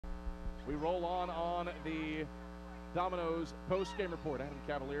We roll on the Domino's post-game report. Adam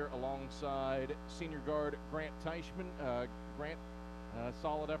Cavalier alongside senior guard Grant Teichmann. Grant,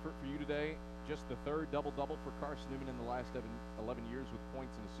 solid effort for you today. Just the third double-double for Carson-Newman in the last 11 years with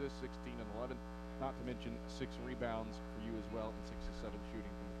points and assists, 16 and 11. Not to mention 6 rebounds for you as well and 6 of 7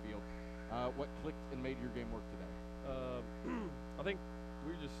 shooting from the field. What clicked and made your game work today? I think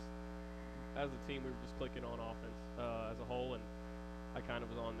we were just, as a team, we were just clicking on offense as a whole, and I kind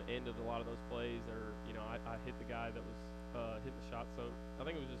of was on the end of a lot of those plays, or I hit the guy that was hitting the shot. So I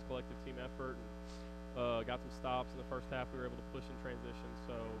think it was just collective team effort, and got some stops in the first half. We were able to push in transition.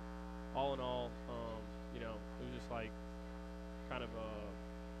 So all in all, it was just like kind of a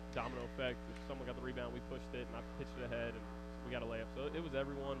domino effect. If someone got the rebound, we pushed it, and I pitched it ahead, and we got a layup. So it was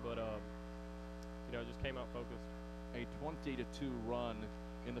everyone, but just came out focused. A 20-2 run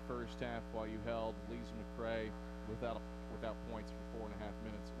in the first half while you held Lees-McRae without points for 4.5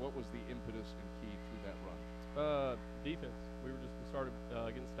 minutes. What was the impetus and key to that run? Defense. We started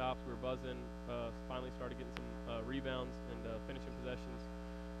getting stops. We were buzzing. Finally started getting some rebounds and finishing possessions.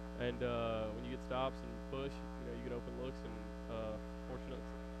 And when you get stops and push, you get open looks. And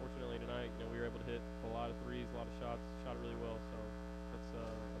fortunately tonight, we were able to hit a lot of threes, a lot of shots. Shot it really well. So that's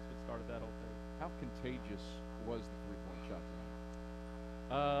what started that whole thing. How contagious was the three-point shot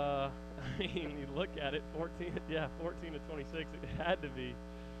tonight? I mean, you look at it, 14 to 26. It had to be.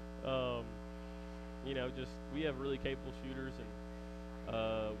 We have really capable shooters, and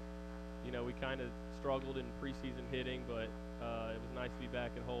we kind of struggled in preseason hitting, but it was nice to be back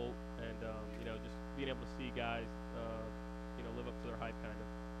at Holt, and just being able to see guys, live up to their hype, kind of.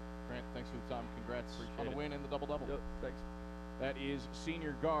 Grant, thanks for the time. Congrats Appreciate on the win and the double-double. Yep, thanks. That is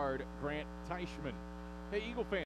senior guard Grant Teichmann. Hey, Eagle fans.